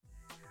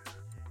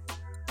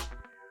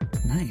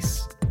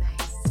Nice.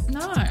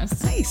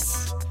 Nice.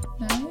 Nice.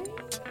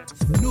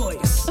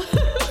 Nice.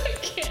 I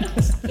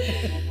can't.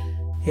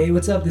 Hey,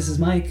 what's up? This is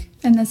Mike.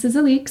 And this is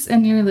Alix,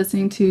 and you're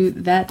listening to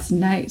That's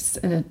Nice,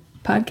 a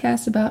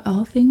podcast about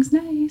all things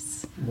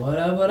nice. What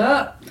up, what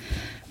up?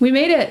 We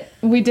made it.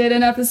 We did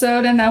an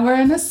episode, and now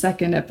we're in a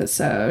second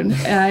episode.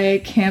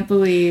 I can't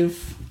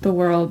believe the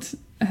world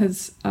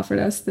has offered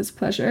us this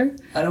pleasure.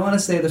 I don't want to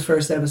say the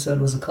first episode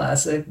was a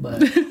classic,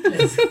 but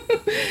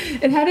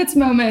it had its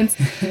moments.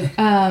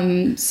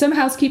 Some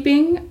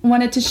housekeeping.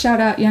 Wanted to shout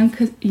out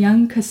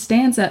young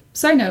Costanza.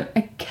 Side note,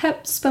 I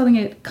kept spelling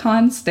it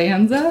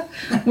Constanza,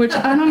 which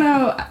I don't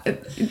know.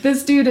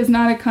 This dude is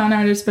not a con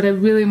artist, but I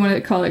really wanted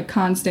to call it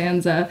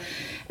Constanza.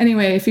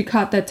 Anyway, if you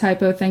caught that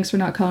typo, thanks for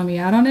not calling me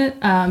out on it.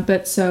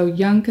 But so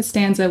young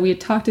Costanza, we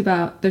had talked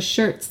about the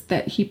shirts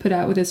that he put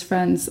out with his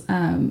friends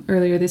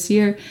earlier this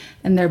year,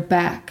 and they're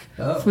back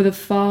for the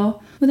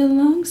fall with a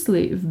long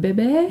sleeve,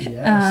 baby.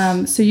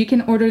 Yes. So you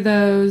can order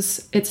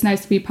those. It's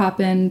nice to be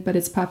poppin', but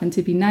it's poppin'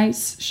 to be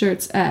nice.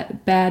 Shirts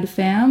at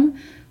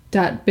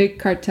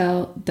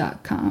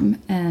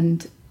badfam.bigcartel.com.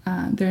 And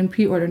they're in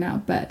pre-order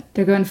now, but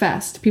they're going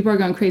fast. People are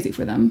going crazy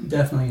for them.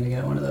 Definitely going to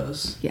get one of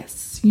those.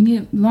 Yes, you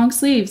need long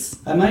sleeves.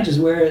 I might just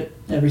wear it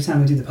every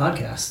time we do the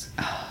podcast.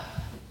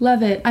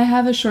 Love it. I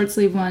have a short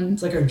sleeve one.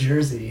 It's like our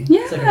jersey.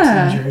 Yeah. It's like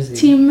our team jersey.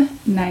 Team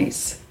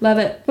nice. Love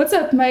it. What's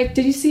up, Mike?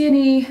 Did you see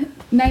any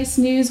nice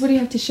news? What do you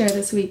have to share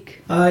this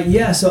week?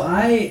 Yeah, so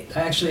I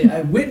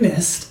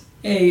witnessed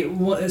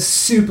a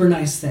super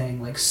nice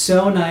thing. Like,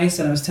 so nice.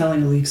 And I was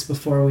telling Alix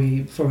before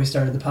we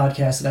started the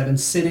podcast that I've been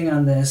sitting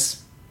on this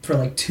for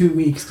like 2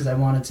 weeks because I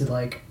wanted to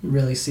like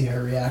really see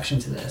her reaction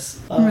to this.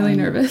 I'm really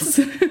nervous.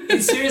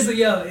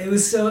 Seriously, it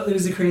was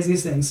the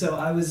craziest thing. So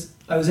I was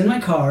in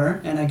my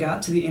car and I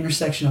got to the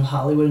intersection of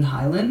Hollywood and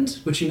Highland,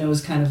 which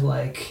is kind of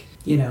like,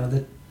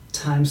 the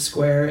Times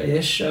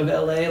Square-ish of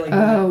LA.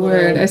 Like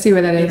word. I see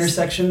where that is.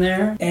 Intersection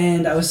there.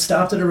 And I was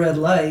stopped at a red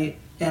light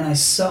and I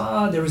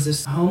saw there was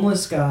this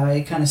homeless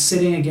guy kind of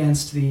sitting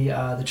against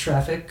the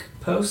traffic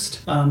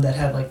post that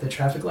had like the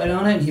traffic light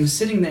on it, and he was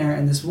sitting there,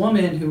 and this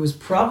woman who was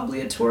probably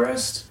a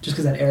tourist, just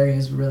because that area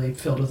is really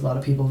filled with a lot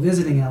of people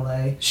visiting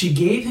LA, she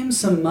gave him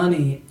some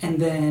money, and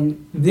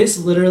then this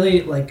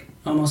literally like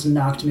almost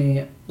knocked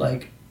me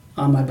like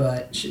on my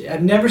butt.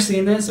 I've never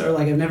seen this, or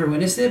like I've never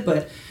witnessed it,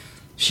 but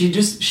she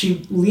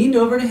leaned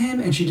over to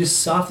him and she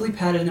just softly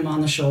patted him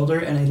on the shoulder,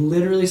 and I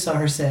literally saw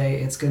her say,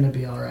 "It's gonna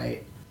be all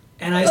right."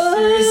 And I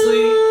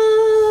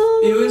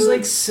seriously, it was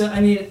like, so,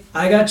 I mean,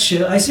 I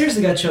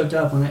seriously got choked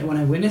up when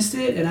I witnessed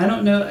it, and I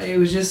don't know, it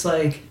was just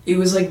like, it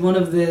was like one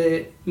of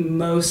the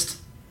most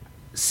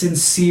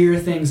sincere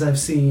things I've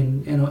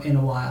seen in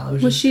a while.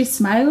 Was she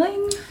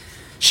smiling?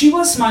 She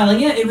was smiling,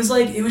 yeah. It was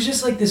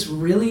just like this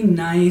really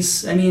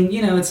nice, I mean,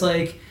 it's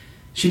like,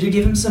 she did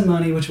give him some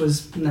money, which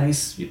was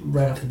nice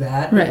right off the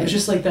bat. Right. It was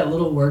just like that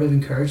little word of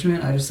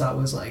encouragement I just thought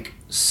was like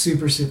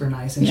super, super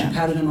nice. And she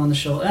patted him on the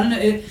shoulder. I don't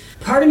know.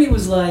 Part of me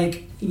was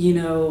like,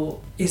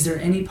 is there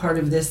any part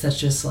of this that's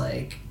just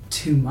like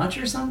too much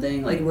or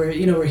something? Like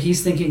where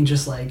he's thinking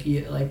just like,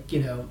 I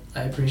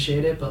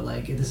appreciate it, but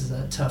like this is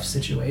a tough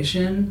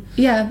situation.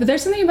 Yeah, but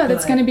there's something about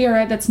it's going to be all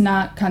right that's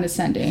not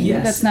condescending.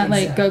 Yes, that's not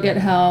exactly. like go get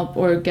help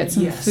or get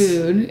some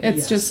food.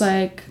 It's just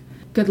like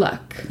good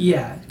luck.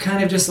 Yeah,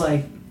 kind of just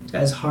like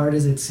as hard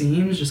as it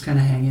seems, just kind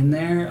of hang in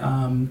there.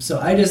 So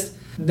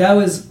that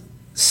was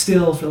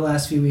still for the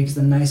last few weeks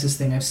the nicest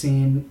thing I've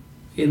seen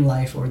in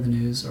life or the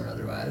news or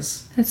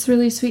otherwise. That's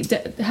really sweet.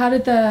 How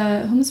did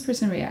the homeless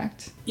person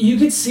react? You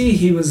could see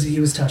he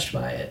was touched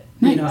by it.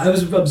 Nice. I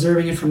was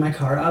observing it from my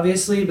car,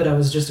 obviously, but I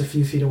was just a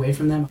few feet away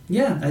from them.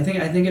 Yeah, I think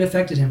it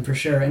affected him for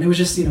sure. And it was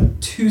just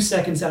 2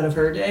 seconds out of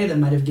her day that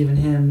might have given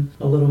him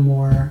a little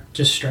more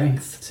just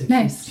strength to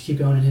keep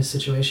going in his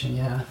situation.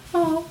 Yeah.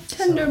 Oh,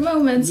 tender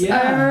moments. Yeah.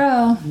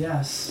 IRL.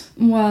 Yes.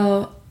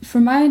 Well, for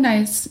my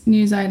nice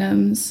news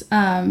items,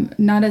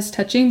 not as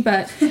touching,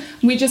 but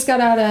we just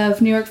got out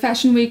of New York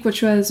Fashion Week,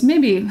 which was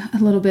maybe a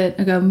little bit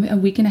ago, a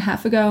week and a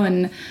half ago,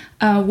 and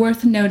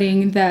worth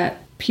noting that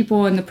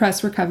people in the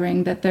press were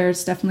covering that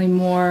there's definitely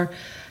more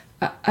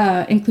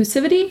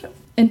inclusivity.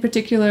 In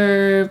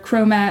particular,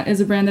 Chromat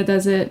is a brand that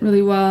does it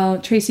really well.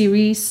 Tracy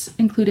Reese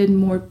included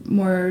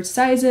more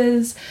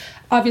sizes.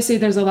 Obviously,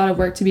 there's a lot of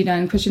work to be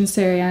done. Christian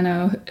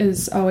Siriano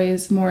is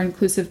always more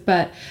inclusive,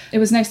 but it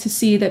was nice to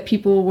see that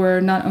people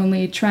were not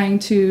only trying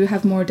to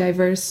have more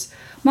diverse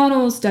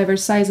models,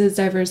 diverse sizes,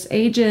 diverse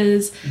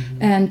ages,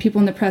 and people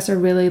in the press are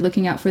really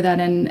looking out for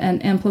that and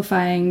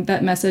amplifying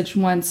that message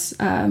once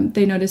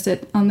they notice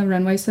it on the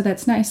runway, so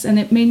that's nice. And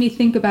it made me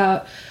think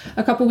about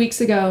a couple weeks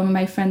ago,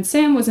 my friend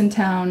Sam was in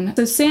town.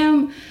 So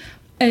Sam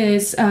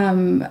is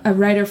a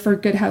writer for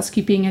Good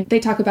Housekeeping, and they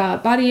talk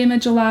about body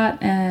image a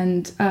lot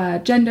and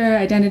gender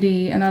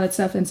identity and all that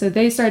stuff. And so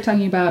they started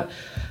talking about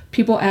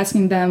people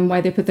asking them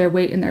why they put their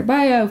weight in their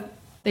bio.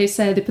 They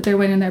said they put their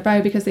weight in their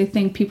bio because they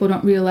think people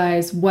don't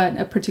realize what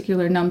a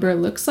particular number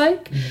looks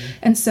like.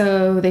 And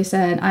so they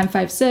said, I'm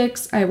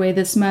 5'6", I weigh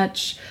this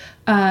much,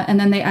 And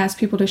then they asked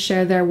people to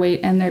share their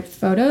weight and their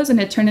photos, and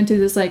it turned into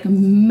this like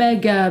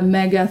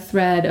mega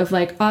thread of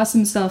like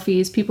awesome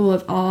selfies, people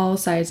of all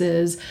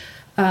sizes,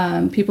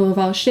 people of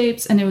all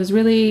shapes. And it was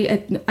really,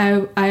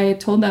 I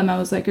told them, I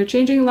was like, you're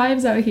changing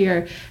lives out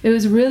here. It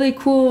was really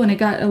cool, and it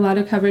got a lot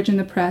of coverage in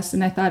the press,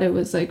 and I thought it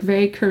was like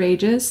very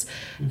courageous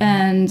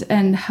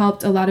and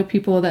helped a lot of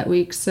people that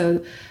week.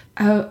 So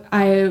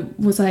I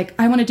was like,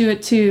 I want to do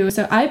it too.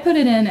 So I put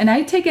it in, and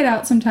I take it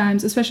out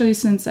sometimes, especially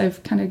since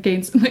I've kind of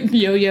gained some like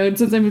yo-yoed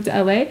since I moved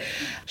to LA.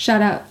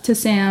 Shout out to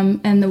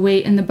Sam and the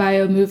Weight and the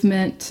Bio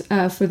movement,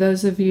 for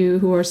those of you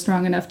who are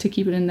strong enough to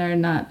keep it in there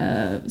and not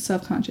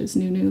self-conscious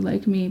new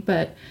like me,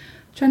 but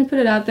trying to put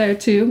it out there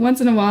too once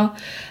in a while.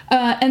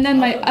 And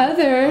then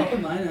I'll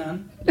put mine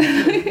on.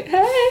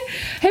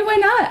 Hey, why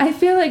not? I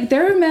feel like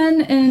there are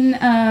men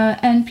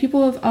and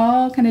people of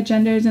all kind of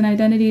genders and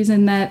identities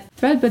in that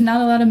thread, but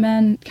not a lot of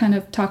men kind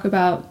of talk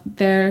about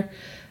their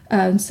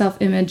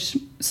self-image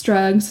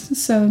struggles.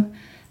 So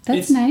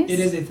that's nice. It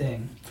is a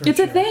thing. It's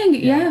a thing,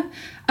 yeah.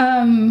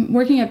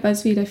 Working at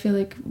BuzzFeed, I feel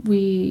like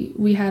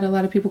we had a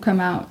lot of people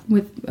come out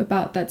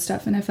about that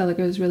stuff, and I felt like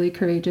it was really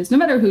courageous. No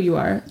matter who you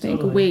are, I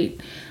think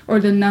weight or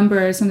the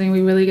number is something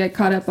we really get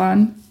caught up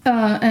on.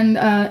 And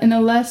in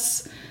a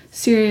less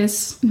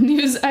serious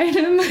news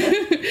item,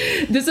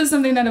 this is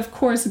something that of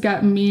course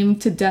got memed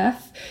to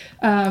death,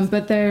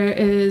 but there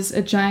is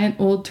a giant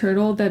old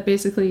turtle that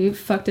basically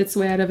fucked its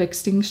way out of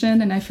extinction,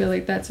 and I feel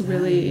like that's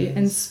really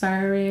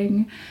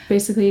inspiring.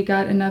 Basically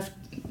got enough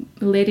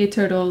lady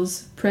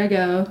turtles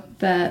prego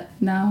that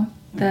now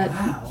that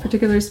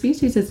particular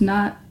species is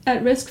not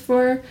at risk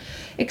for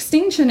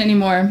extinction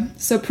anymore.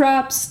 So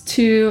props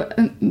to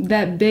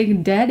that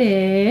big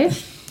daddy.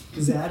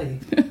 Zaddy.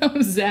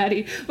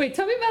 Zaddy. Wait,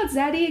 tell me about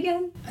Zaddy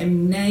again.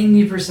 I'm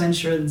 90%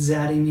 sure that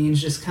Zaddy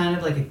means just kind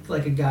of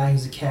like a guy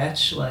who's a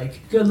catch, like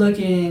good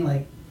looking,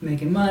 like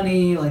making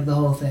money, like the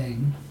whole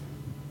thing.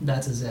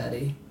 That's a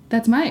Zaddy.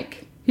 That's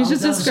Mike. He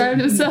just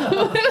described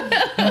himself.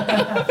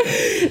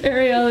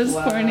 Ariel is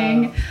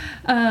pointing.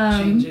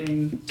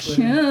 Changing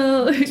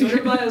Twitter.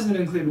 Twitter bio is going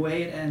to include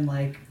weight and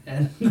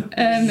Zaddy.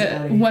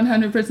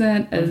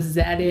 100% a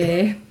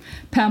Zaddy.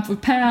 Pound for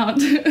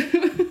pound.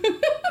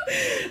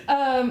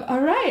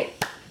 All right.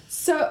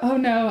 So, oh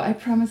no, I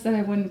promised that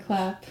I wouldn't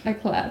clap. I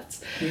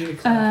clapped. You need a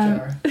clap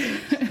jar.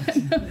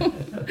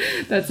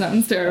 That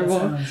sounds terrible.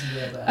 That sounds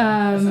real bad.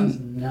 That sounds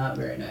not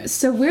very nice.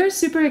 So we're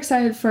super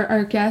excited for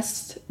our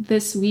guest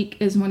this week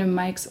is one of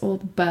Mike's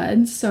old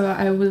buds. So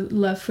I would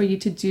love for you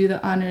to do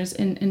the honors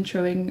in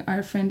introing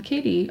our friend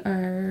Caity,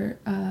 our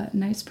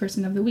nice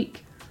person of the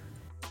week.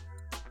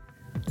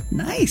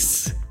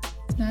 Nice.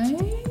 All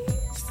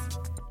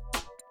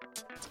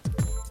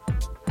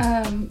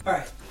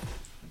right.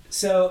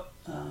 So,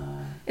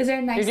 is there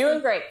a nice... You're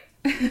doing great.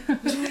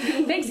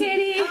 Thanks,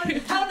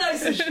 Caity. How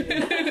nice is she?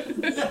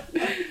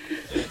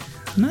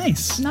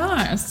 Nice.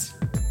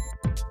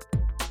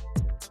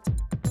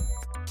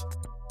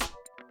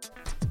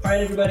 All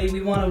right, everybody,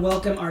 we want to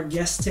welcome our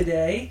guest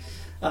today.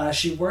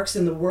 She works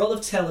in the world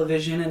of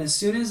television, and as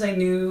soon as I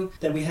knew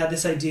that we had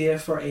this idea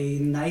for a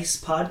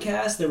nice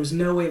podcast, there was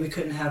no way we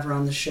couldn't have her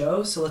on the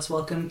show. So let's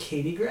welcome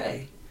Caity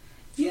Gray.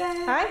 Yay!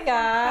 Hi,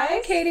 guys.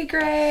 Hi, Caity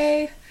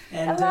Gray.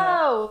 And,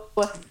 hello.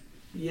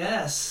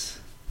 Yes.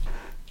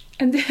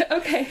 And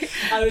okay.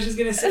 I was just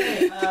gonna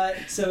say,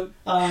 so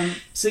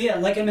yeah,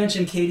 like I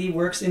mentioned, Caity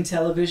works in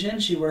television.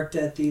 She worked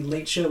at The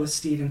Late Show with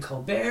Stephen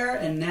Colbert,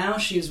 and now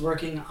she's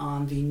working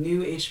on the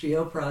new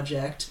HBO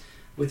project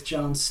with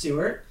Jon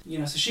Stewart. You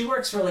know, so she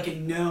works for like a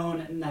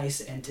known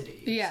nice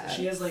entity. Yeah, so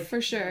she has like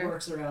for sure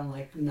works around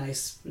like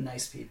nice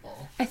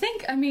people. I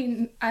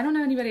mean, I don't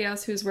know anybody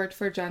else who's worked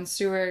for Jon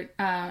Stewart,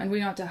 and we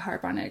don't have to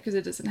harp on it because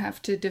it doesn't have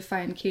to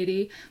define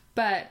Caity.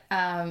 But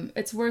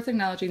it's worth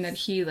acknowledging that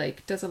he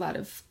like does a lot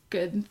of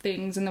good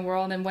things in the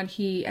world, and when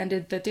he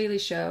ended The Daily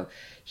Show,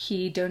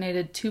 he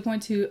donated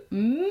 $2.2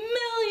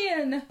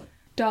 million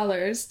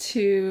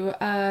to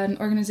an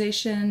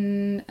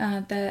organization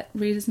that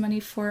raises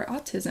money for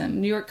autism.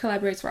 New York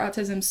collaborates for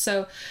autism,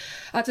 so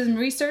autism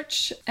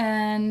research,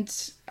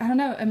 and I don't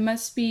know, it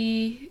must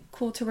be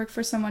cool to work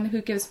for someone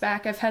who gives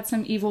back. I've had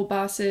some evil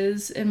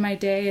bosses in my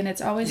day, and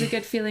it's always a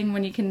good feeling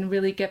when you can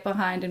really get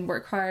behind and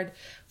work hard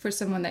for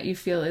someone that you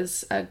feel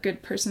is a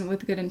good person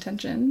with good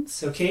intentions.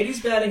 So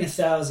Katie's batting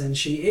 1,000.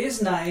 She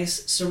is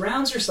nice,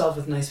 surrounds herself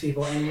with nice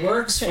people, and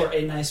works for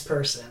a nice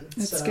person.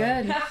 That's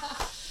good.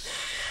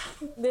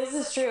 This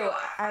is true.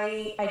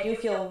 I do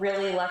feel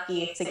really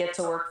lucky to get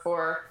to work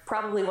for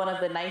probably one of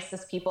the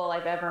nicest people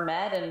I've ever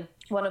met and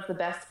one of the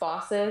best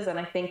bosses. And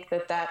I think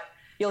that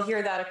you'll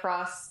hear that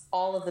across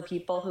all of the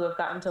people who have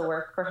gotten to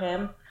work for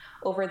him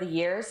over the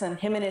years. And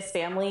him and his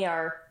family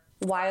are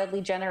wildly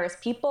generous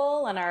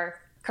people and are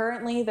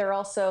currently they're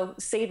also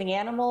saving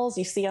animals.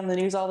 You see on the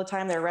news all the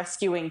time, they're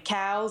rescuing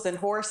cows and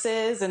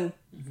horses. And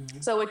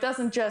so it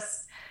doesn't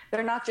just,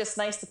 they're not just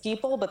nice to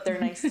people, but they're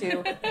nice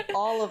to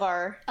all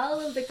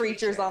of the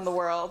creatures on the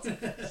world.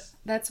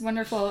 That's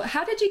wonderful.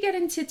 How did you get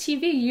into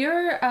TV?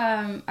 You're,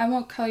 I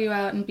won't call you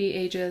out and be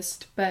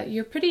ageist, but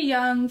you're pretty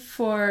young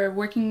for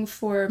working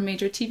for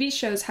major TV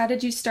shows. How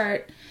did you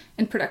start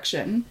in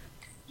production?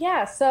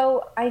 Yeah,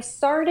 so I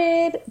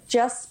started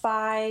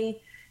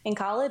in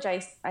college,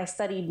 I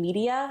studied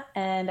media,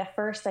 and at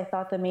first I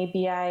thought that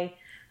maybe I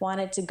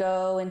wanted to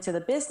go into the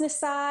business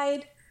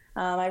side.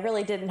 I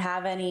really didn't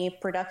have any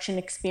production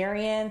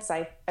experience.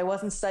 I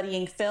wasn't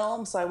studying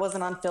film, so I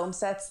wasn't on film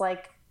sets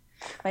like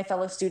my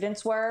fellow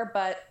students were,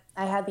 but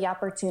I had the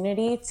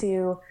opportunity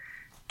to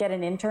get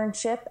an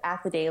internship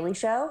at The Daily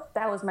Show.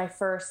 That was my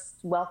first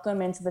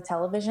welcome into the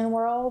television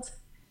world,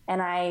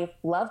 and I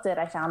loved it.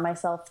 I found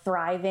myself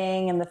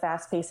thriving in the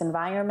fast-paced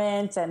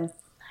environment, and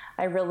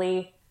I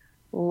really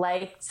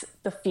liked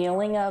the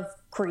feeling of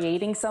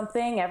creating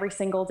something every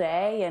single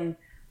day and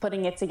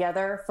putting it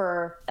together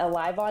for a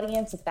live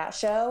audience at that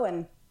show.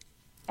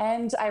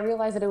 And I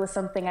realized that it was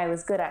something I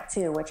was good at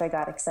too, which I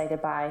got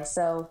excited by.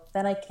 So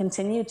then I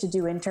continued to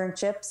do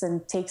internships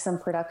and take some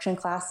production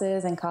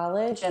classes in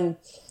college, and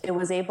it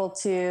was able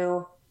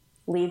to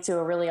lead to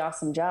a really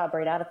awesome job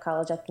right out of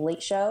college at The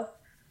Late Show.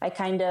 I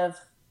kind of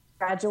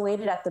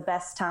graduated at the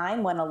best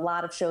time when a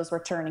lot of shows were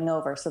turning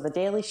over. So The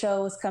Daily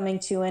Show was coming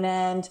to an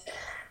end.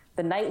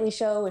 The Nightly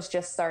Show was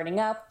just starting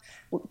up.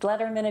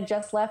 Letterman had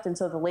just left, and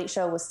so The Late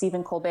Show was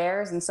Stephen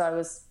Colbert's, and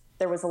so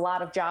there was a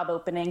lot of job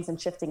openings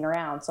and shifting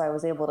around, so I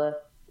was able to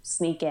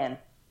sneak in.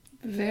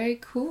 Very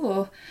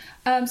cool.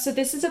 So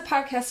this is a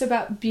podcast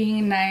about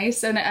being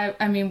nice, and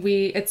I mean,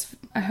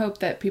 I hope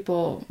that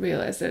people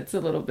realize that it's a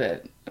little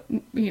bit,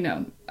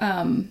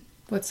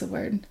 what's the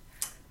word?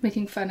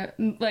 Making fun of,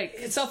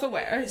 it's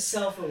self-aware.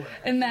 Self-aware.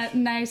 And that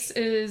nice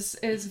is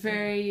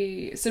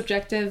very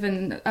subjective,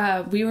 and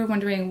we were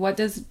wondering, what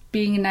does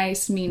being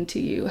nice mean to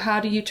you? How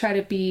do you try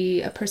to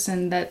be a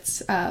person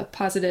that's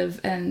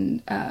positive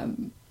and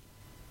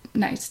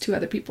nice to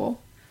other people?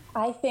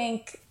 I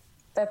think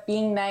that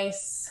being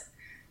nice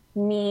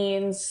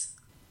means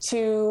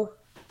to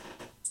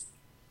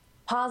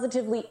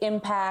positively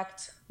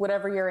impact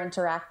whatever you're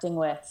interacting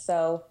with.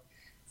 So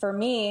for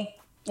me,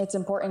 it's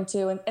important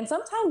to, and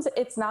sometimes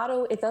it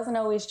doesn't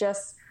always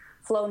just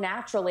flow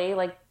naturally.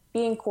 Like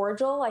being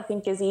cordial, I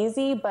think, is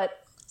easy,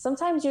 but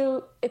sometimes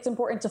it's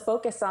important to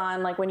focus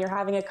on, like when you're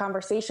having a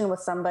conversation with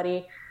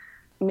somebody,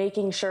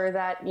 making sure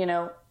that,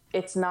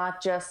 it's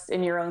not just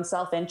in your own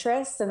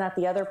self-interest and that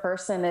the other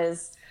person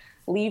is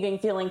leaving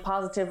feeling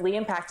positively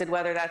impacted,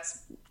 whether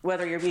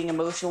you're being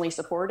emotionally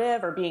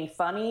supportive or being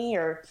funny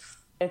or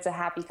it's a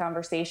happy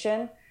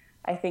conversation.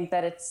 I think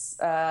that it's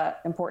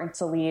important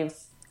to leave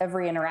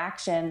every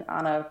interaction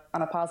on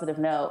a positive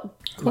note.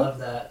 Cool.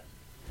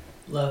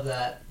 Love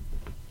that.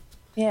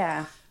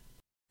 Yeah.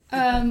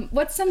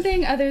 What's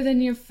something other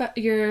than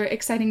your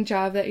exciting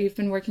job that you've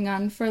been working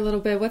on for a little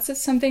bit? What's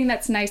something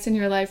that's nice in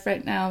your life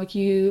right now?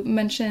 You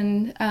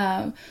mentioned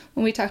when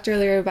we talked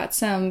earlier about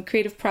some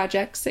creative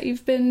projects that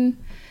you've been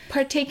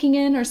partaking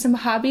in, or some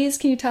hobbies.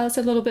 Can you tell us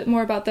a little bit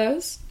more about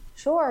those?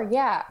 Sure,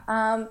 yeah.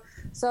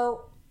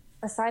 So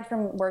aside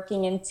from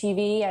working in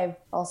TV, I've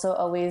also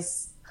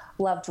always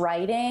loved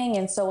writing,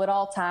 and so at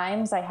all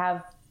times I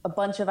have a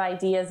bunch of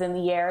ideas in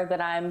the air that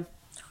I'm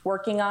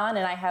working on,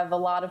 and I have a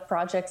lot of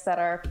projects that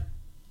are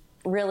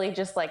really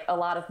just like a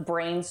lot of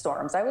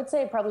brainstorms. I would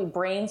say probably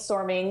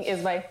brainstorming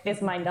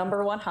is my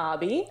number one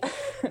hobby.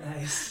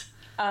 Nice.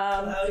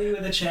 Cloudy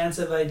with a chance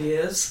of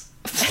ideas.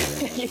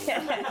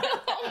 Yeah.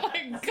 Oh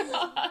my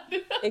god.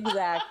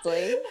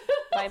 Exactly.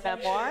 My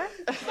memoir.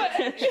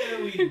 Make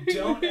sure we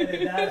don't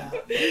edit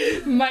that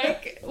out.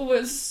 Mike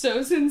was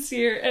so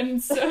sincere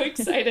and so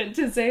excited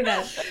to say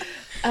that.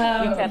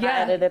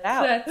 Edit it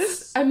out.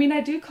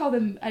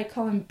 I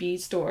call them bee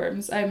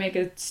storms. I make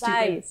a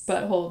stupid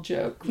butthole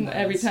joke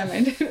every time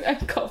I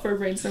call for a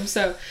brainstorm.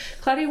 So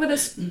Cloudy with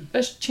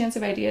a chance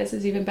of ideas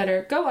is even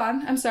better. Go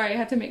on. I'm sorry, I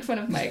had to make fun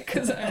of Mike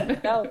because I'm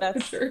a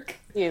jerk.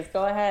 Please,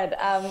 go ahead.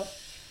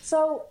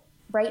 So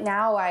right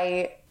now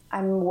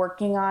I'm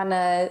working on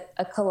a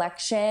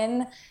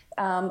collection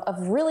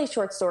of really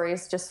short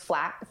stories, just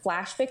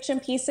flash fiction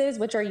pieces,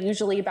 which are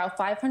usually about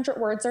 500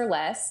 words or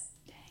less.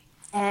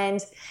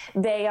 And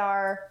they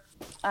are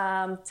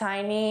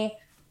tiny,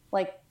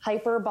 like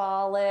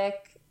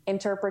hyperbolic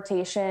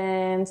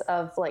interpretations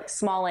of like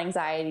small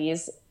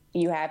anxieties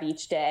you have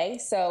each day.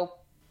 So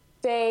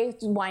they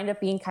wind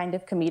up being kind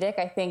of comedic.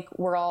 I think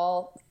we're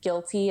all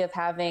guilty of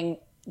having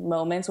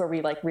moments where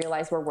we like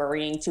realize we're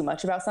worrying too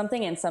much about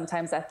something, and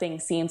sometimes that thing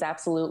seems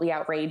absolutely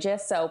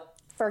outrageous. So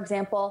for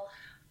example,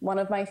 one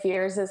of my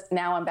fears is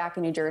now I'm back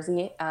in New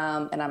Jersey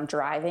and I'm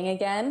driving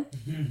again.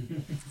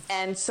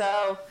 And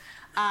so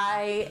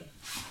I'm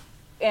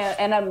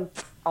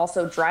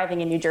also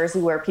driving in New Jersey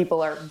where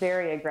people are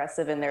very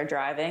aggressive in their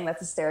driving.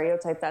 That's a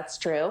stereotype. That's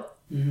true.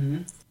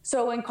 Mm-hmm.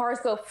 So when cars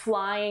go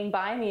flying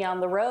by me on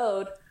the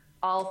road,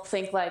 I'll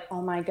think like,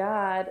 oh my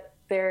God,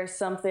 there's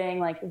something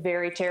like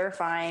very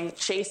terrifying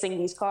chasing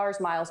these cars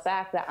miles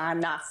back that I'm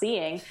not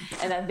seeing,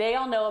 and that they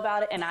all know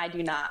about it and I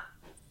do not.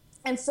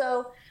 And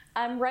so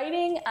I'm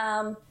writing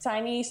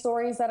tiny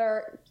stories that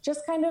are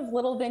just kind of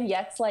little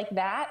vignettes like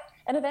that,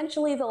 and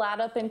eventually they'll add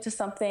up into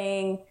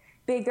something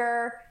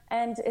bigger,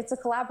 and it's a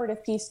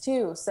collaborative piece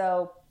too.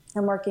 So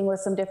I'm working with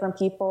some different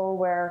people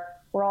where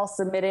we're all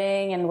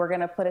submitting and we're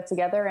going to put it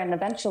together, and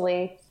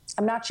eventually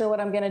I'm not sure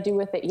what I'm going to do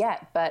with it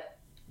yet, but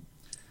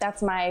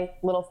that's my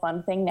little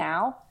fun thing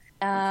now.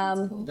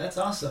 That's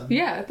awesome.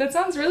 Yeah, that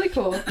sounds really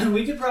cool.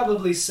 We could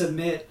probably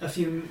submit a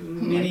few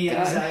mini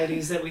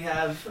anxieties that we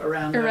have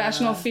around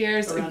irrational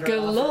fears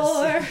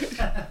galore.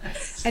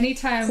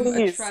 Anytime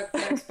Please. a truck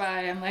goes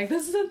by, I'm like,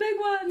 this is a big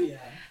one.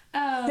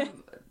 Yeah.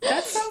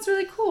 That sounds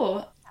really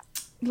cool.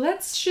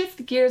 Let's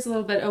shift gears a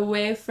little bit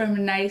away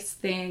from nice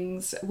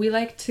things. We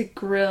like to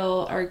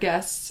grill our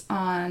guests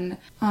on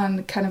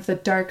kind of the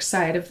dark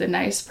side of the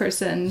nice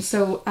person.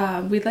 So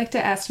we'd like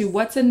to ask you,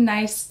 what's a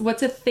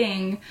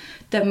thing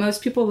that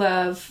most people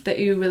love that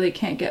you really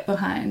can't get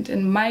behind?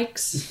 And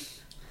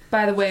Mike's,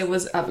 by the way,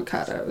 was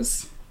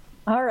avocados.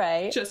 All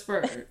right. Just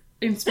for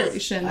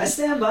inspiration. I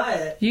stand by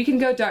it. You can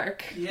go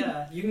dark.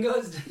 Yeah, you can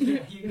go. You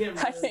can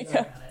get really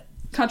dark on it.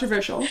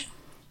 Controversial.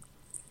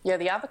 Yeah,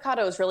 the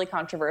avocado is really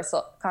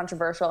controversial.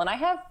 And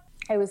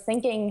I was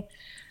thinking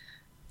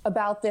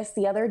about this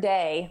the other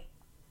day,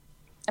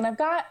 and I've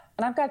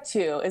got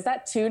two. Is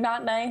that too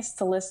not nice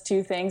to list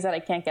two things that I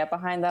can't get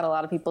behind that a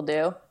lot of people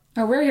do?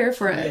 Oh, we're here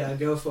for it. Yeah,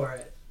 go for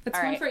it. It's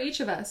All one right. for each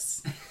of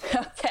us.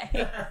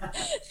 Okay.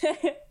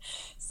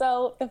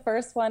 So the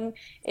first one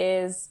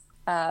is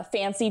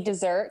fancy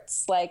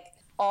desserts, like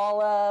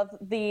all of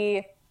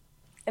the,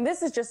 and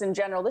this is just in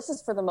general, this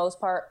is for the most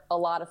part a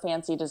lot of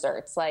fancy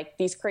desserts, like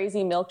these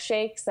crazy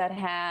milkshakes that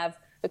have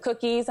the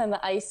cookies and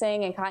the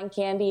icing and cotton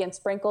candy and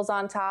sprinkles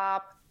on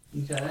top.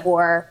 Okay.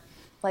 Or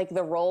like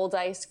the rolled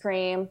ice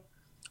cream,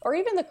 or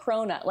even the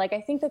cronut. Like,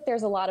 I think that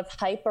there's a lot of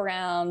hype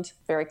around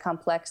very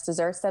complex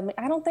desserts that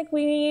I don't think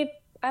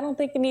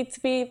it needs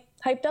to be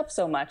hyped up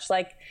so much.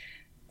 Like,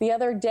 the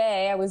other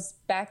day I was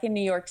back in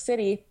New York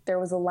City, there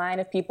was a line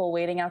of people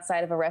waiting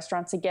outside of a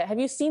restaurant to get, have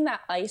you seen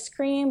that ice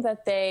cream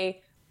that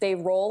they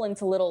roll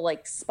into little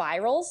like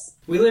spirals?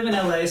 We live in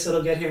LA, so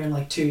it'll get here in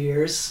like 2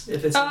 years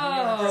if it's in New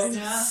York right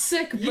now.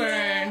 Sick burn.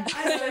 Yeah,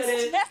 I said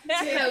it.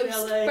 Take it,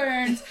 Toast LA.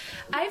 burns.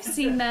 I've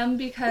seen them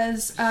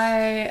because I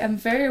am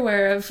very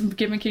aware of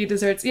gimmicky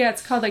desserts. Yeah,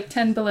 it's called like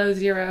 10 below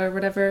zero or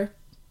whatever.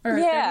 Or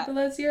Yeah. 30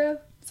 below zero?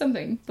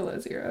 Something below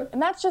zero.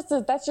 And that's just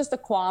a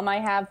qualm I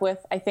have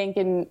with, I think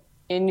in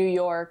New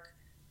York,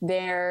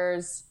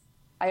 I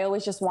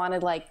always just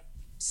wanted like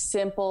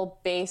simple,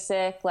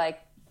 basic, like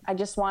I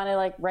just wanted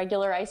like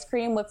regular ice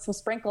cream with some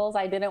sprinkles.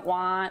 I didn't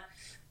want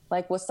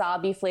like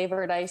wasabi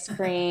flavored ice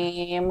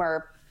cream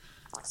or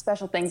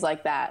special things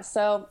like that.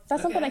 So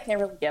that's something I can't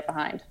really get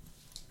behind.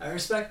 I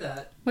respect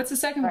that. What's the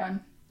second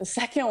one? The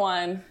second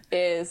one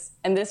is,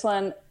 and this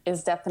one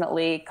is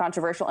definitely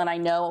controversial, and I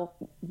know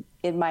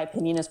in my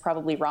opinion is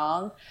probably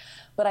wrong,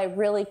 but I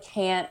really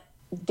can't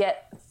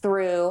get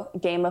through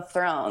Game of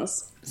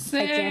Thrones.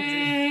 Same.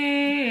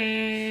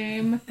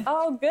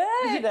 Oh,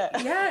 good.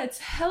 Yeah, it's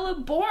hella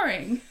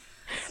boring.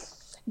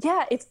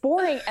 Yeah, it's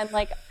boring. And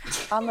like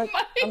on the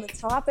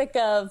topic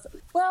of,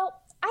 well,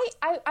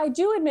 I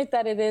do admit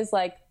that it is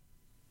like,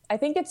 I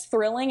think it's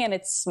thrilling and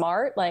it's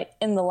smart, like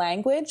in the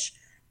language,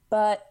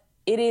 but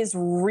it is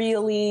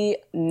really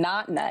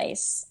not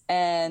nice.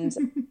 And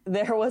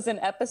there was an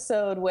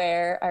episode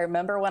where I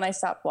remember when I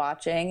stopped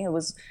watching, it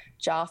was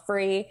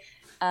Joffrey.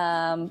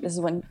 This is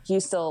when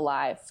he's still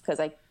alive,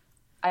 because I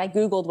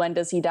Googled when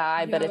does he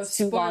die, but it's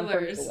too long for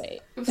me to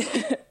wait.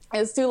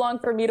 It's too long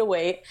for me to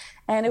wait.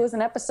 And it was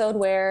an episode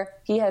where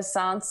he has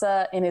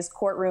Sansa in his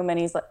courtroom and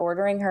he's like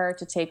ordering her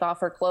to take off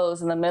her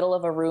clothes in the middle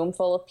of a room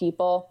full of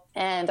people.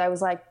 And I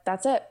was like,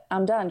 that's it.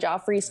 I'm done.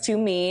 Joffrey's too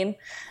mean.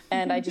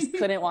 And I just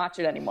couldn't watch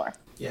it anymore.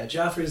 Yeah,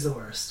 Joffrey's the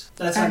worst.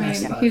 That's I our mean,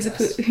 next he's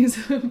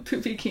podcast. a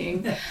poopy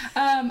king.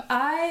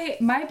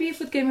 My beef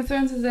with Game of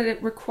Thrones is that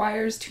it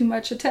requires too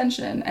much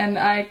attention, and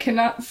I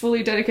cannot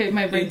fully dedicate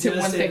my brain to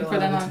one thing for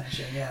that long.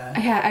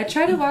 Yeah, I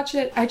try to watch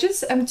it.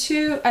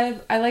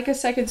 I like a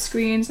second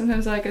screen.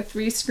 Sometimes I like a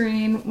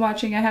 3-screen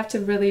watching. I have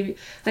to really,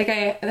 like,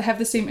 I have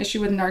the same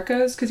issue with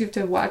Narcos, because you have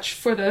to watch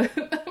for the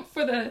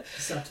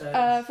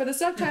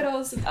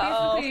subtitles.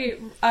 Basically,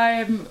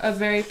 I'm a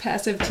very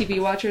passive TV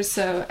watcher,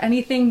 so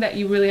anything that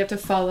you really have to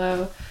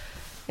follow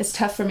is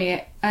tough for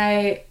me.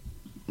 I,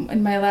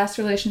 in my last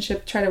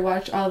relationship, tried to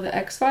watch all the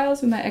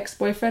X-Files with my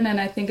ex-boyfriend, and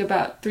I think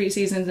about 3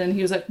 seasons, and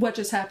he was like, what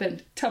just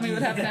happened? Tell me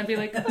what happened. I'd be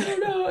like, I don't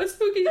know, a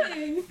spooky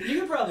thing. You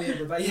could probably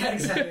improvise. Yeah,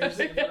 exactly.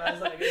 I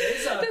was like,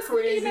 it's a The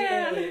crazy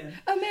man. alien.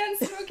 A man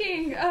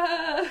smoking.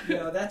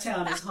 That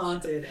town is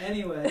haunted.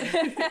 Anyway.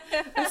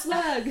 A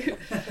slug.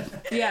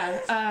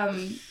 Yeah,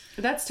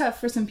 that's tough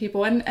for some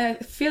people, and I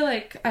feel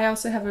like I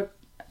also have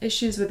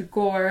issues with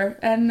gore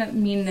and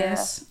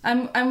meanness.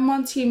 Yeah. I'm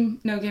on team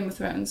no Game of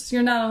Thrones.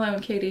 You're not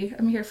alone, Caity.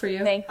 I'm here for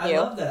you. Thank you. I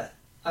love that.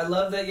 I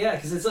love that, yeah,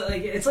 because it's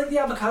like the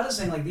avocados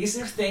thing. Like, these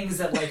are things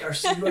that like you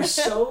are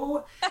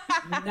so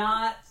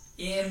not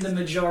in the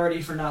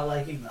majority for not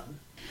liking them.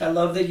 I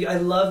love that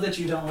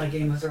you don't like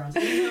Game of Thrones.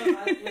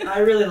 I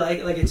really like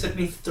it. Like, it took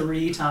me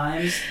 3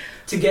 times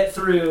to get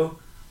through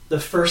the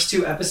first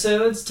 2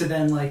 episodes to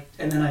then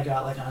and then I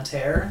got like on a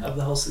tear of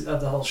the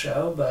whole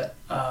show. But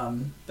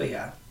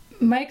yeah.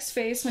 Mike's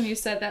face when you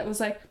said that was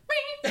like,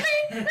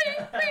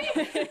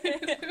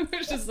 it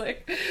was just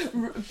like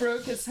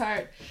broke his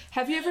heart.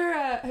 Have you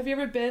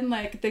ever been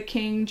like the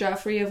King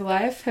Joffrey of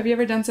life? Have you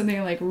ever done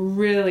something like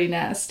really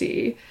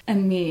nasty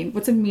and mean?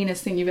 What's the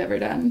meanest thing you've ever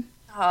done?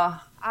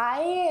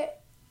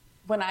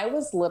 When I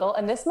was little,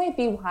 and this might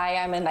be why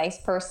I'm a nice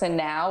person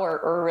now,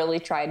 or really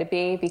try to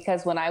be,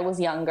 because when I was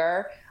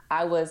younger,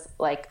 I was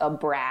like a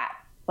brat.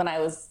 When I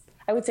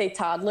would say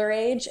toddler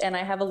age, and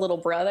I have a little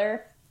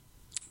brother.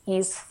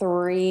 He's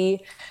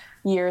 3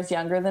 years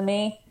younger than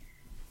me.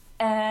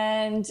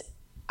 And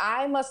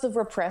I must have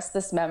repressed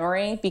this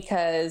memory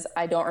because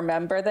I don't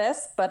remember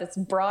this, but it's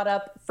brought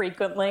up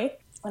frequently.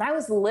 When I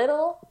was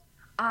little,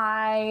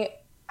 I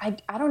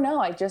don't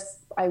know.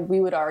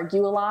 We would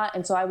argue a lot.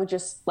 And so I would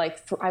just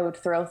I would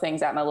throw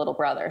things at my little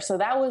brother. So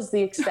that was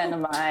the extent of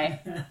my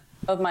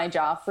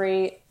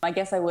Joffrey. I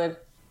guess I would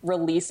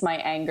release my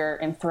anger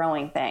in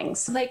throwing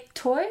things. Like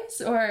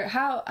toys? Or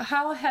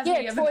how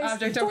heavy of an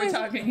object are we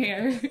talking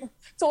here?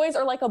 Toys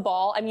or like a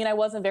ball. I mean, I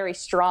wasn't very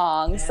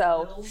strong,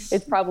 so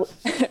it probably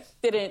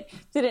didn't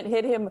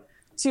hit him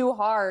too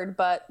hard,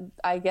 but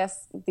I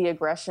guess the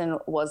aggression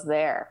was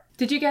there.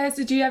 Did you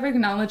ever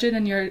acknowledge it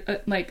and you're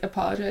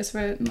apologize for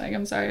it? Like,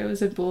 I'm sorry, I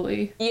was a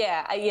bully.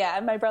 Yeah.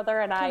 And my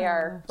brother and I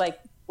are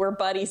we're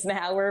buddies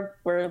now.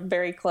 We're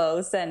very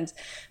close. And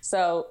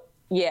so,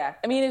 yeah,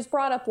 I mean, it's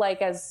brought up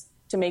as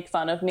to make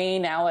fun of me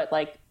now at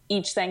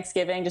each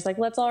Thanksgiving, just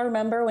let's all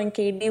remember when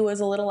Caity was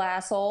a little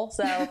asshole.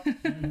 So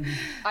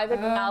I've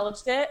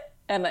acknowledged it,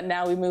 and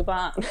now we move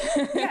on.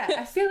 Yeah,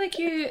 I feel like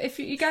if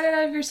you got it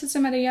out of your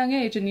system at a young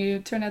age, and you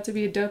turned out to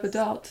be a dope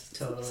adult.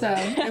 Totally. So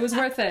it was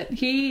worth it.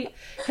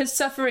 His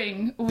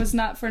suffering was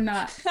not for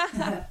naught.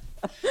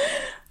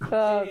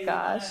 Oh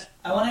gosh.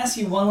 I want to ask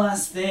you one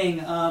last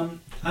thing. I'm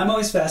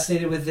always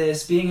fascinated with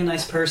this, being a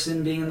nice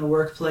person, being in the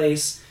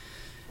workplace,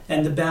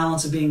 and the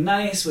balance of being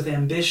nice with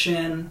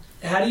ambition.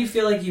 How do you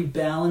feel like you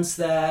balance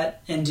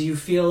that? And do you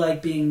feel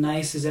like being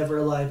nice is ever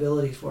a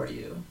liability for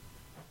you?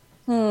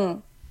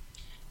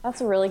 That's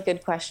a really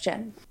good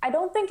question. I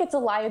don't think it's a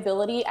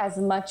liability as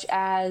much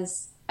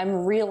as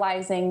I'm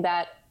realizing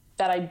that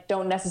I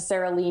don't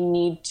necessarily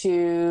need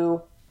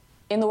to.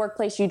 In the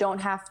workplace, you don't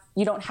have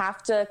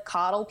to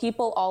coddle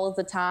people all of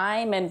the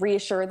time and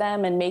reassure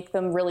them and make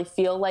them really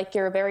feel like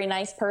you're a very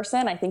nice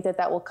person. I think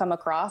that will come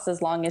across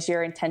as long as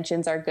your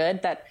intentions are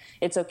good, that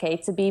it's okay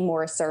to be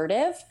more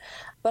assertive.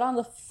 But on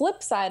the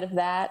flip side of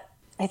that,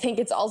 I think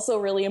it's also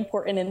really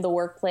important in the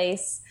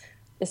workplace,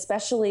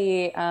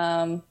 especially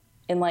in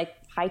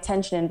high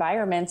tension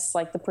environments.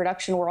 The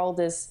production world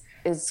is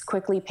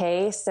quickly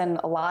paced, and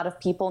a lot of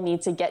people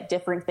need to get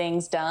different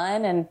things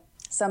done, and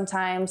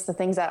sometimes the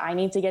things that I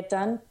need to get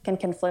done can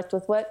conflict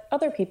with what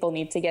other people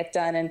need to get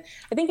done. And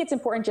I think it's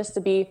important just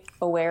to be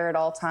aware at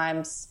all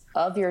times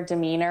of your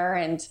demeanor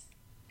and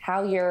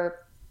how you're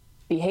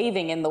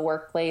behaving in the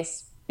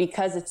workplace,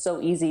 because it's so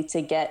easy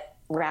to get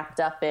wrapped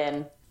up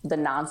in the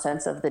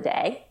nonsense of the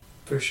day.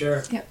 For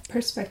sure. Yeah,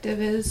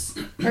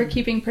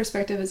 keeping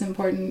perspective is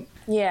important.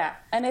 Yeah,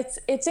 and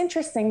it's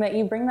interesting that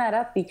you bring that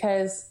up,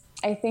 because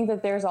I think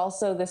that there's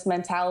also this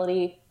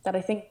mentality that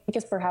I think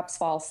is perhaps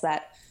false,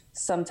 that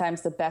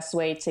sometimes the best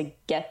way to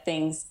get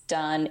things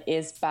done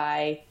is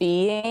by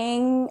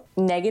being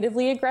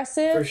negatively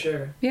aggressive. For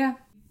sure. Yeah.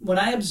 When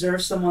I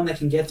observe someone that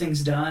can get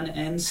things done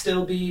and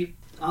still be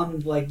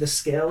on the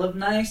scale of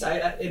nice,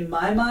 I in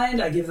my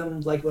mind I give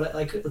them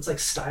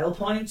it's style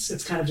points.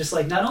 It's kind of just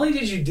not only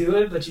did you do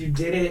it, but you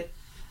did it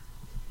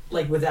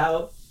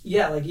without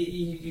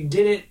you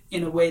did it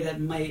in a way that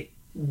might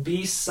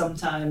be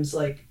sometimes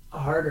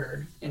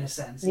harder in a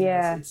sense.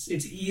 Yeah. It's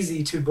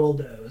easy to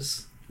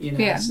bulldoze.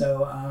 Yeah.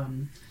 So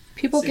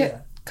people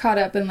get caught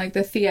up in the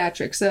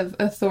theatrics of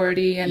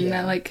authority and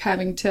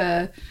having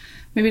to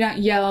maybe not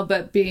yell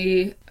but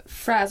be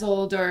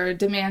frazzled or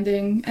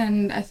demanding,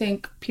 and I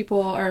think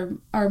people are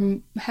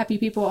happy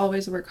people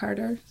always work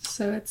harder,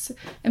 so it's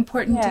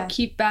important to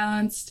keep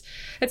balanced.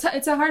 It's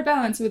a hard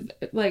balance with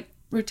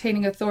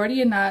retaining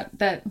authority and not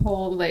that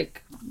whole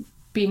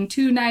being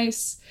too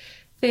nice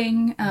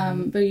thing,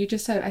 but you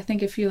just said, I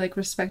think if you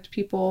respect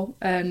people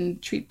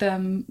and treat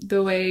them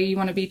the way you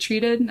want to be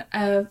treated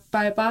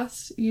by a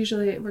boss,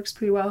 usually it works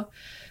pretty well.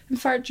 And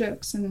fart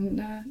jokes, and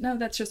no,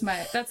 that's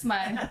my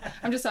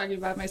I'm just talking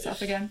about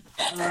myself again.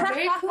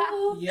 Very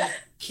cool. Yeah,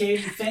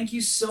 Caity, thank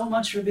you so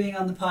much for being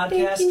on the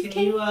podcast.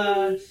 Can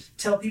you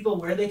tell people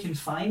where they can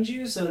find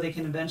you so they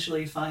can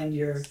eventually find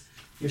your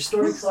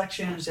story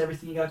collection, just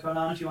everything you got going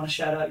on? If you want to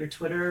shout out your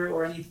Twitter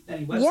or any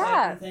website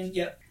or anything.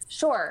 Yep.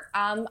 Sure.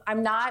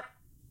 I'm not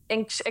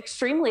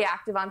extremely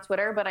active on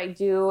Twitter, but I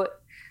do,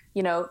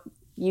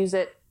 use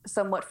it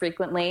somewhat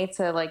frequently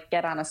to like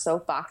get on a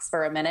soapbox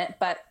for a minute,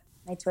 but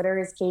my Twitter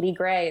is Caity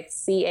Gray.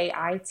 It's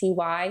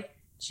CAITYGRAY,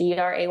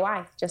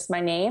 just my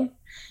name.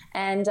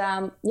 And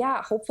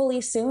yeah,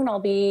 hopefully soon I'll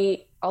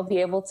be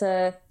able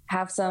to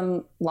have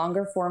some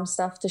longer form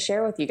stuff to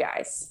share with you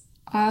guys.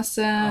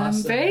 Awesome.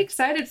 Very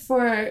excited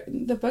for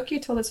the book you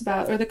told us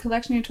about, or the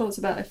collection you told us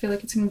about. I feel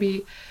like it's going to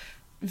be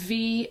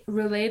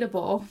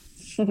relatable.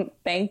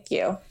 Thank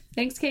you.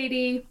 Thanks,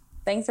 Caity.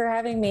 Thanks for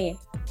having me.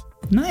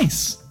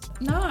 Nice.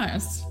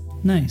 Nice.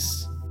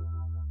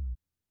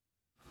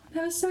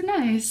 That was so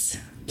nice.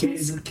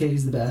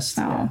 Caity's the best.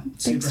 Oh, yeah,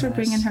 thanks for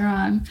bringing her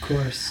on. Of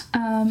course.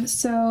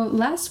 So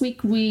last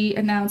week we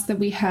announced that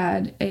we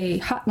had a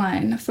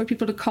hotline for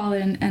people to call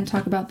in and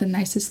talk about the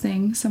nicest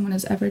thing someone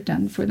has ever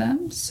done for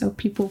them. So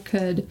people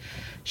could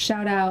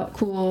shout out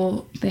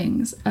cool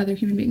things other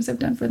human beings have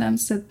done for them.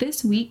 So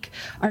this week,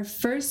 our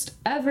first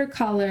ever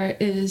caller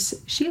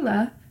is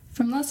Sheila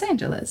from Los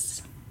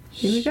Angeles.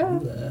 Here we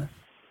go.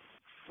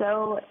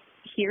 So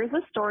here's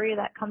a story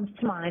that comes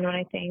to mind when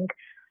I think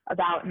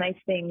about nice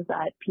things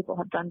that people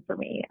have done for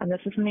me. And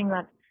this is something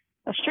that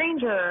a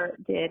stranger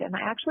did, and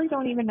I actually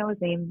don't even know his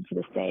name to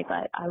this day,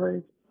 but I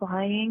was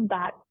flying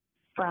back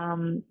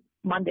from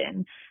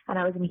London, and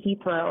I was in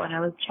Heathrow, and I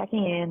was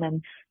checking in,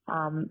 and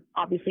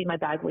obviously my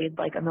bag weighed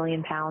like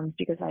 1,000,000 pounds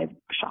because I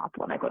shop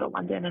when I go to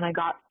London, and I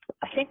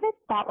think I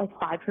bought like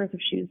 5 pairs of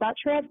shoes that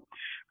trip,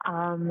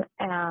 and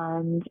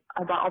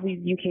I bought all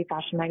these UK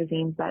fashion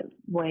magazines that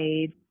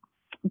weighed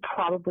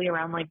probably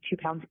around like 2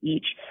 pounds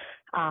each,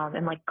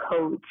 and like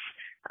coats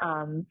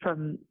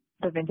from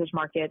the vintage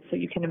market. So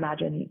you can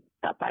imagine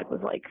that bag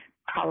was like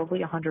probably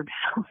 100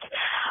 pounds.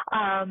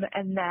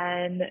 And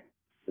then,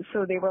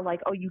 so they were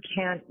like, oh, we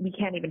can't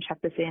even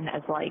check this in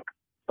as like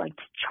to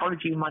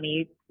charge you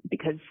money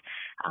because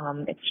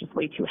it's just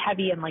way too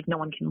heavy and like no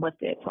one can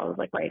lift it. So I was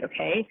like, right,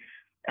 okay.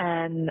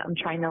 And I'm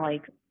trying to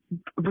like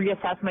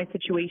reassess my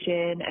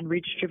situation and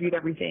redistribute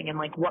everything and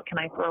like what can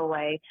I throw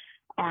away.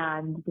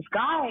 And this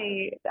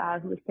guy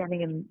who was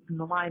standing in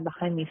the line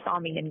behind me saw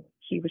me, and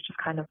he was just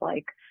kind of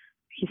like,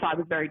 he saw I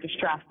was very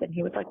distressed, and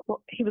he was like,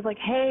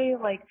 hey,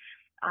 like,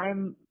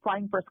 I'm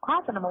flying first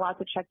class and I'm allowed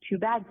to check 2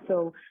 bags,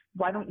 so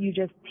why don't you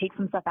just take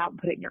some stuff out and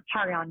put it in your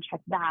carry-on,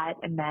 check that,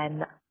 and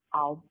then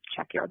I'll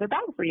check your other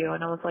bag for you.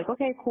 And I was like,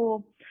 okay,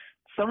 cool.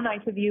 So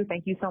nice of you.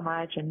 Thank you so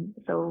much. And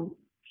so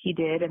he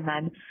did, and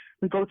then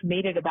we both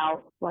made it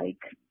about like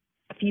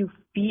a few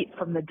feet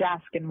from the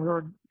desk, and we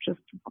were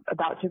just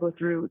about to go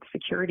through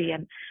security,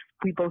 and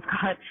we both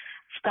got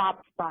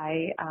stopped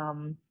by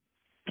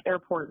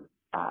airport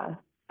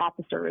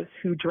officers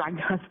who dragged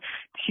us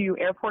to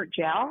airport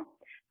jail,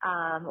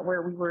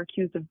 where we were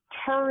accused of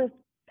terrorist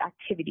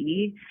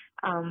activity,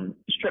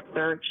 strip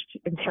searched,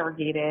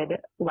 interrogated,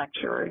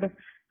 lectured,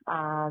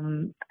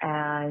 and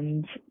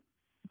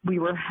we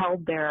were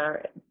held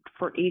there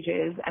for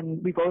ages,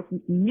 and we both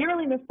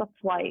nearly missed the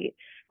flight.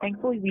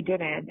 Thankfully, we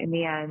didn't in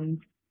the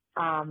end,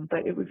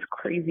 but it was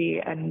crazy,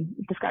 and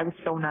this guy was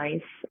so nice.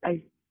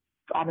 I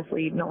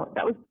honestly, no,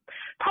 that was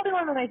probably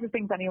one of the nicest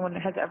things anyone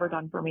has ever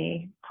done for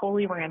me.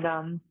 Totally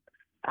random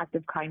act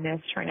of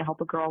kindness, trying to help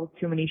a girl with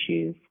too many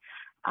shoes.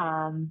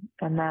 And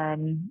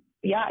then,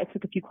 yeah, I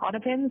took a few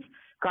Klonopins,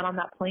 got on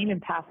that plane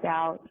and passed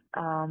out.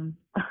 It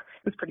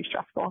was pretty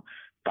stressful,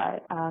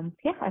 but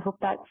yeah, I hope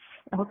that's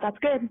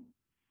good.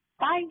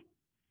 Bye.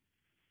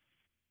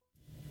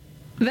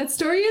 That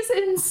story is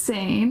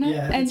insane.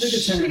 Yeah, and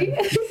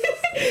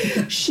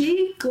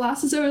she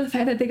glosses over the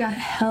fact that they got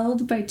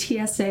held by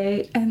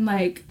TSA and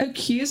like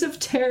accused of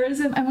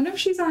terrorism. I wonder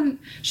if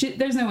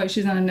there's no way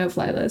she's on a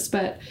no-fly list,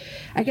 but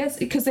I guess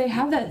because they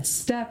have that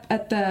step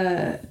at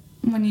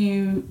when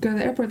you go to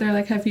the airport, they're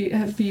like, have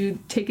you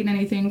taken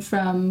anything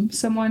from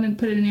someone and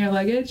put it in your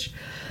luggage?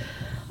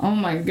 Oh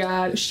my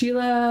God,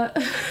 Sheila.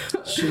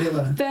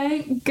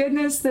 Thank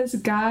goodness this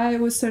guy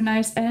was so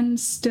nice and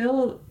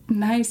still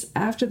nice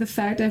after the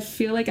fact. I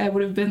feel like I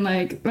would have been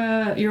like,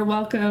 you're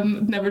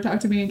welcome, never talk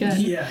to me again.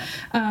 Yeah.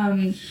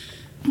 Oh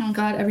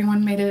God,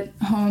 everyone made it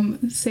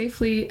home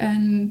safely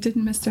and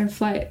didn't miss their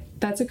flight.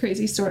 That's a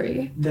crazy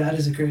story. That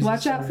is a crazy story.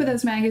 Watch out for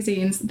those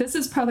magazines. This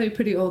is probably a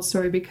pretty old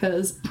story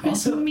because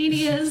also,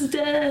 media is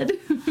dead.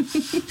 It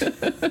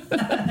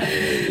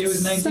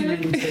was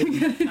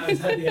 1992. I was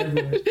hiding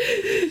everywhere.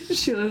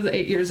 She was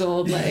 8 years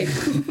old, like,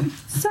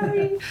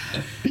 sorry.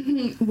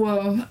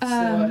 Whoa.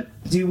 So,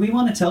 do we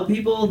want to tell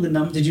people the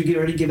number? Did you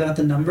already give out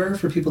the number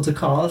for people to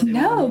call?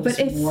 No, but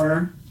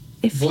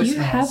if you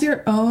have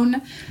your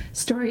own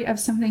story of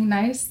something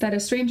nice that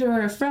a stranger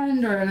or a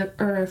friend or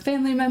a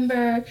family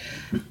member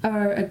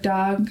or a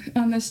dog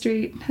on the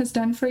street has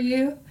done for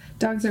you,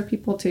 dogs are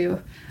people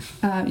too,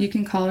 you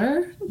can call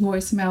our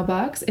voicemail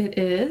box. It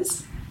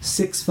is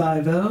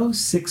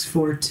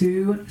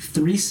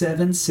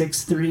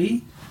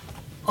 650-642-3763,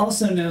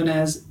 also known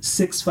as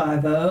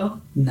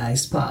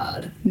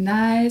 650-NICE-POD.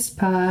 Nice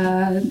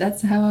pod.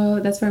 That's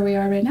where we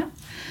are right now.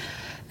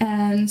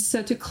 And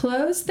so to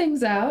close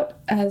things out,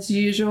 as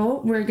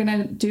usual, we're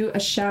going to do a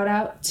shout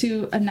out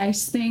to a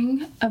nice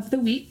thing of the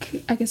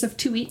week, I guess of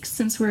 2 weeks,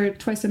 since we're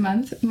twice a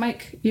month.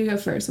 Mike, you go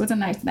first. What's a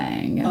nice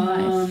thing in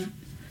life?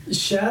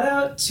 Shout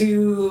out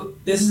to,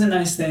 this is a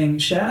nice thing,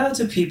 shout out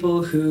to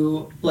people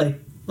who,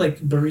 like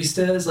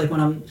baristas, like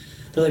when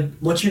they're like,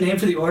 what's your name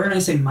for the order? And I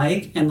say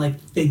Mike, and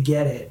like they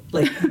get it.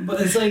 Like,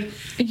 but it's like,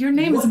 your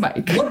name is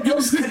Mike. What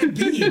else could it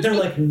be? They're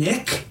like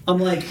Nick. I'm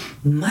like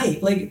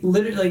Mike. Like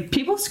literally, like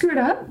people screwed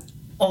up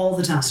all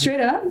the time.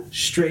 Straight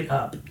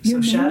up.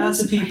 So shout out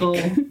to people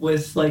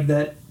with like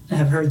that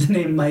have heard the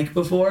name Mike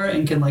before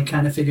and can like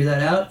kind of figure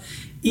that out.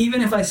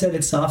 Even if I said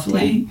it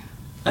softly.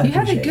 Dang. You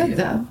had it good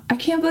though. I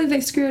can't believe they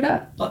screwed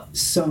up.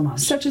 So much.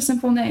 Such a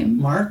simple name.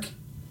 Mark,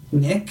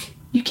 Nick.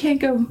 You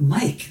can't go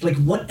Mike. Like,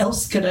 what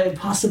else could I have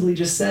possibly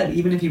just said,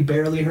 even if you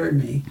barely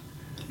heard me?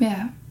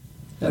 Yeah.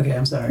 Okay,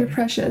 I'm sorry. You're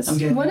precious.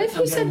 What if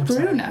you said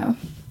Bruno?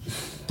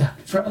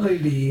 That'd probably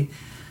be...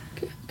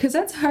 Because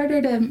that's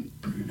harder to...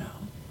 Bruno.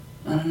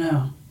 I don't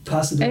know.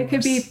 Possibly. It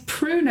could be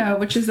pruno,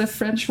 which is a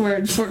French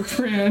word for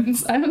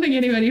prunes. I don't think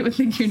anybody would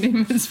think your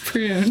name is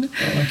prune.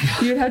 Oh my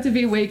God. You would have to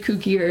be way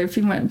kookier if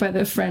you went by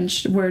the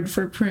French word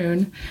for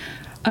prune.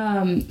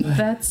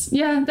 That's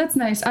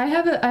nice. I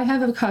have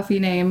a coffee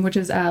name, which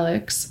is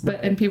Alix,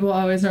 and people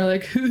always are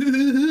like,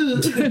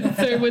 if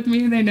they're with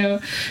me, they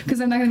know,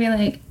 because I'm not gonna be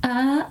like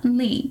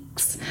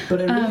Alix. But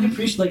I really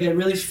appreciate, like, I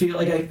really feel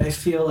like I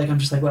feel like I'm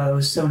just like, wow, that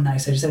was so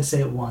nice. I just had to say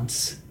it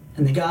once,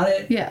 and they got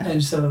it. Yeah.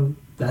 And so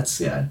that's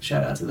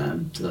shout out to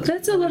them.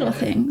 That's a little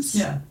things.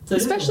 Yeah.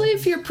 Especially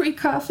if you're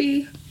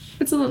pre-coffee.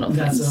 It's a little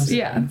That's things. What I'm saying,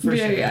 yeah. For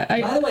sure. Yeah.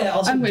 By the way, I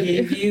also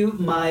gave you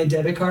my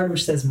debit card,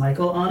 which says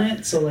Michael on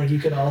it, so like you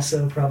could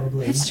also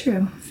probably That's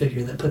true.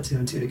 Figure that, put two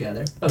and two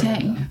together. Okay,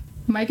 Dang. No.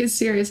 Mike is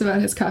serious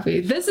about his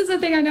coffee. This is the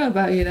thing I know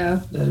about you,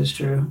 though. That is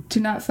true. Do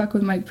not fuck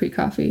with Mike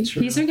pre-coffee.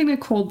 True. He's drinking a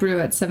cold brew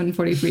at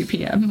 7:43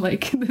 p.m.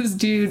 Like, this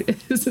dude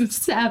is a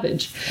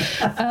savage.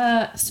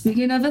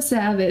 Speaking of a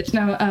savage,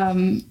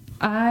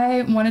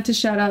 I wanted to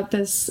shout out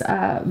this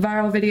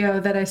viral video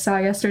that I saw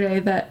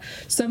yesterday that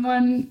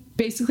someone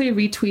basically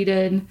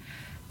retweeted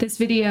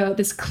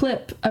this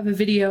clip of a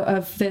video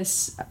of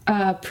this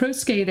pro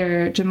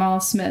skater,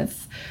 Jamal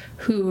Smith,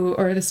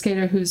 the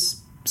skater who's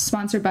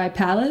sponsored by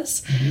Palace.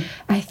 Mm-hmm.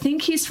 I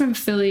think he's from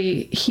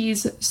Philly.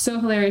 He's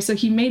so hilarious. So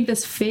he made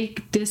this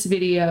fake diss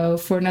video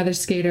for another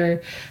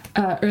skater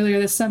earlier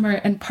this summer,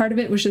 and part of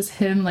it was just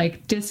him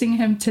like dissing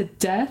him to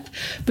death.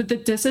 But the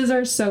disses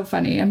are so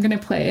funny. I'm gonna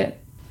play it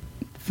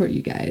for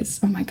you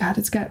guys. Oh my God,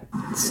 it's got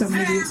so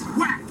many views. His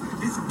whack,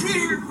 his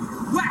gear,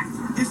 whack,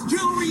 his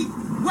jewelry,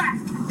 whack,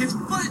 his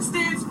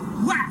footsteps,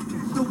 whack,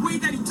 the way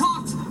that he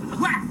talks,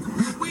 whack,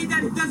 the way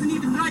that he doesn't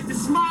even like to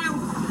smile,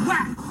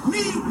 whack. Me,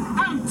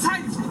 I'm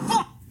tight as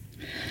fuck.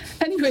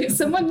 Anyway,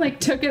 someone like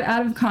took it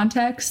out of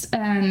context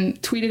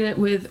and tweeted it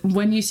with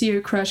 "when you see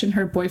your crush and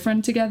her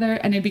boyfriend together,"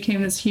 and it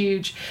became this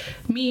huge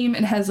meme.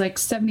 It has like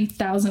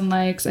 70,000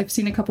 likes. I've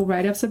seen a couple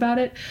write-ups about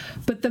it,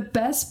 but the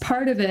best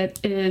part of it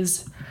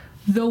is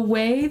the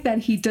way that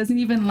he doesn't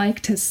even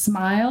like to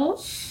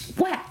smile.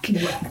 Whack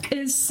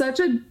is such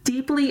a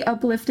deeply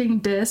uplifting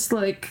diss.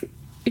 Like,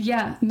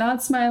 yeah,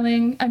 not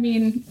smiling. I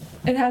mean,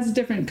 it has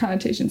different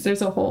connotations.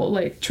 There's a whole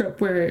like trope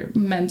where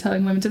men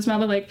telling women to smile,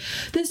 but like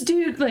this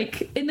dude,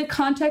 like in the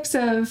context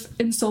of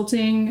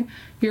insulting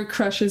your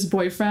crush's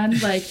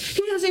boyfriend, like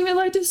he doesn't even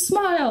like to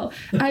smile.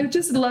 I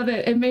just love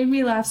it. It made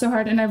me laugh so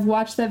hard, and I've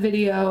watched that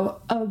video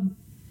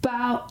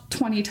about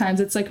 20 times.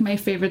 It's like my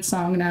favorite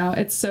song now.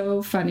 It's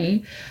so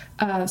funny.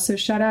 So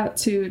shout out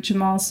to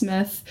Jamal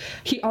Smith.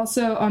 He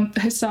also,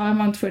 I saw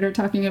him on Twitter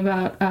talking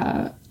about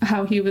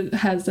how he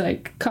has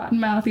like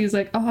cotton mouth. He's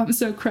like, oh, I'm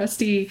so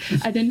crusty.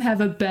 I didn't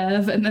have a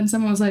bev. And then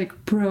someone was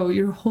like, bro,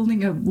 you're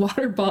holding a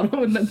water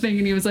bottle in the thing.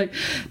 And he was like,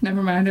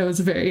 never mind, it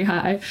was very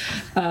high.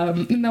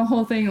 And the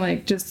whole thing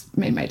like just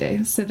made my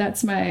day. So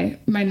that's my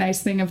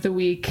nice thing of the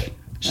week.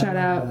 Shout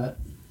out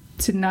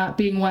to not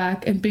being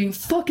whack and being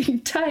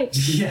fucking tight.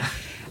 Yeah.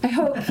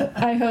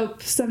 I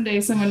hope someday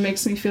someone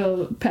makes me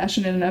feel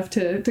passionate enough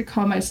to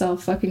call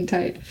myself fucking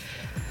tight.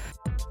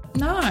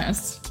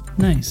 Nice.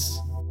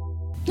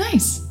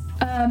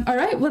 All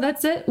right, well,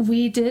 that's it.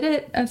 We did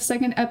it. A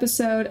second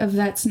episode of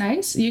That's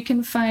Nice. You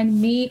can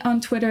find me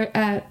on Twitter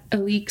at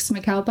Alix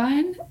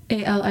McAlpine,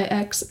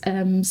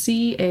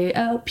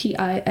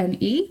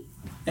 AlixMcAlpine.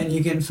 And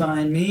you can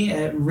find me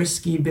at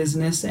Risky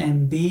Business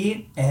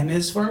MB. M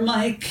is for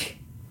Mike.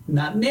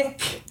 Not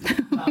Nick,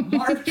 not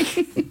Mark.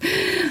 Risky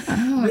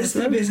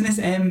Business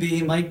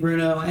MB, Mike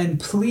Bruno. And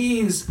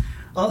please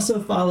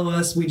also follow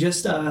us. We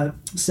just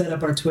set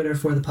up our Twitter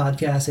for the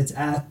podcast. It's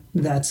at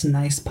That's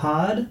Nice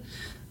Pod.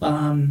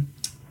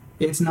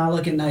 It's not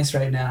looking nice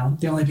right now.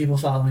 The only people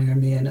following are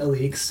me and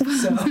Alix.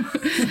 So.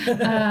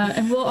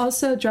 And we'll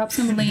also drop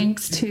some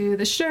links to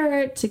the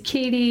shirt, to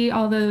Caity,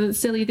 all the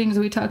silly things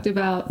we talked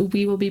about.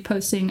 We will be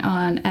posting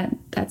on at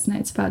That's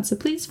Nice Pod. So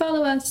please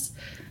follow us.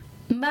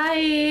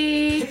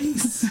 Bye.